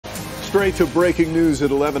Straight to breaking news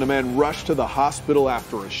at 11. A man rushed to the hospital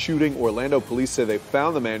after a shooting. Orlando police say they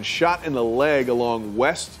found the man shot in the leg along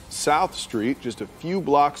West South Street, just a few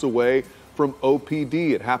blocks away from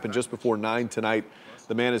OPD. It happened just before 9 tonight.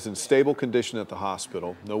 The man is in stable condition at the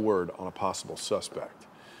hospital. No word on a possible suspect.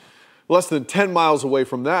 Less than 10 miles away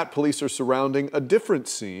from that, police are surrounding a different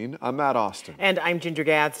scene. I'm Matt Austin. And I'm Ginger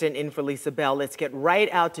Gadsden in for Lisa Bell. Let's get right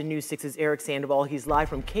out to News 6's Eric Sandoval. He's live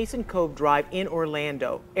from Cason Cove Drive in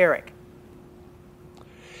Orlando. Eric.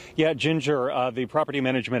 Yeah, Ginger, the property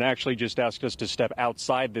management actually just asked us to step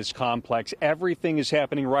outside this complex. Everything is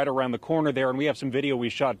happening right around the corner there, and we have some video we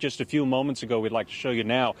shot just a few moments ago we'd like to show you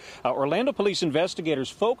now. Orlando police investigators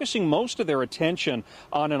focusing most of their attention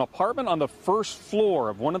on an apartment on the first floor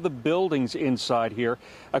of one of the buildings inside here.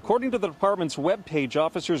 According to the department's webpage,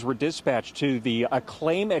 officers were dispatched to the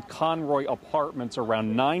Acclaim at Conroy Apartments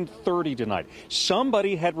around 9:30 tonight.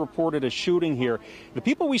 Somebody had reported a shooting here. The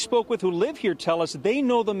people we spoke with who live here tell us they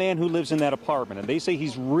know the man who lives in that apartment, and they say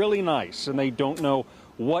he's really nice, and they don't know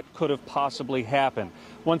what could have possibly happened.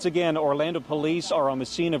 Once again, Orlando police are on the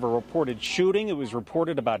scene of a reported shooting. It was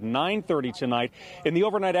reported about 9:30 tonight. In the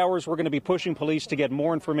overnight hours, we're going to be pushing police to get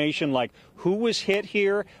more information like who was hit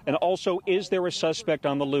here, and also is there a suspect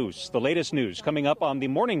on the loose. The latest news coming up on the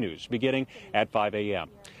morning news beginning at 5 a.m.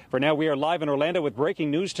 For now, we are live in Orlando with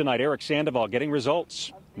breaking news tonight. Eric Sandoval getting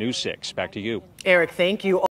results. News 6, back to you. Eric, thank you.